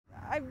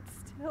I'm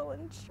still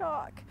in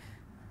shock.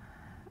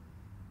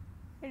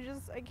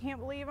 I can't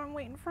believe I'm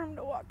waiting for him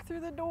to walk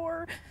through the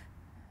door.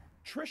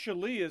 Tricia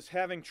Lee is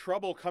having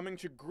trouble coming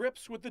to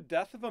grips with the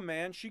death of a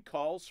man she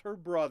calls her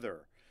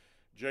brother.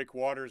 Jake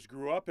Waters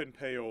grew up in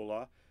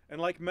Paola, and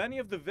like many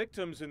of the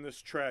victims in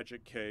this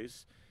tragic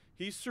case,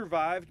 he's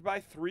survived by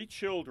 3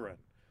 children,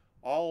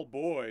 all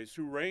boys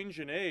who range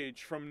in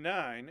age from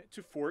 9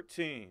 to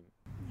 14.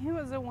 He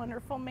was a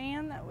wonderful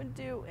man that would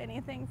do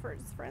anything for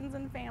his friends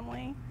and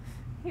family.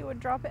 He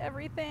would drop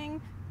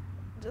everything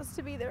just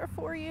to be there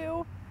for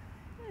you.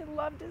 He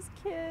loved his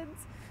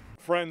kids.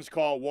 Friends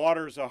call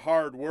Waters a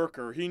hard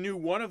worker. He knew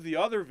one of the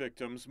other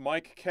victims,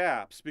 Mike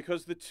Capps,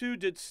 because the two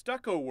did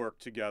stucco work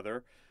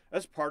together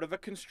as part of a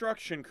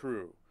construction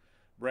crew.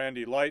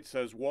 Brandy Light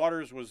says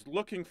Waters was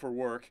looking for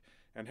work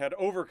and had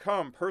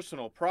overcome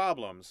personal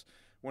problems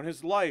when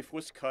his life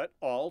was cut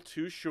all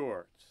too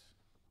short.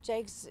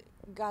 Jake's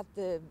got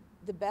the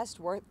best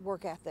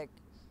work ethic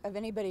of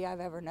anybody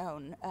I've ever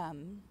known.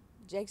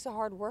 Jake's a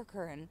hard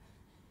worker, and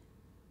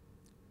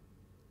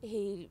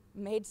he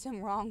made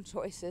some wrong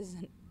choices,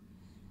 and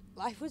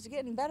life was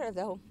getting better,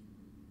 though.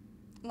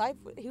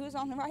 He was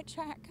on the right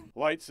track.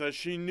 Light says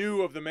she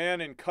knew of the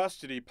man in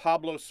custody,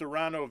 Pablo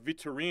Serrano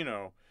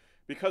Vitorino,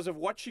 because of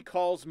what she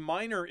calls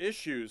minor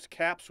issues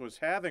Capps was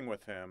having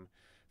with him,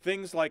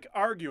 things like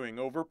arguing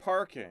over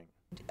parking.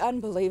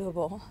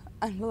 Unbelievable.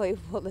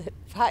 Unbelievable that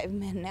 5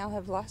 men now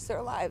have lost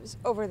their lives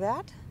over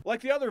that.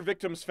 Like the other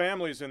victims'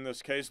 families in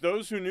this case,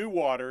 those who knew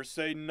Waters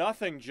say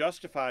nothing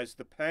justifies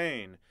the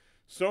pain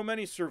so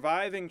many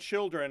surviving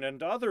children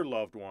and other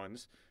loved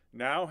ones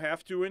now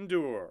have to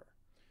endure.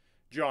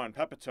 John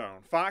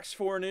Pepitone, Fox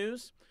 4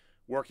 News,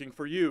 working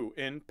for you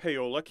in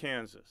Paola,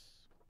 Kansas.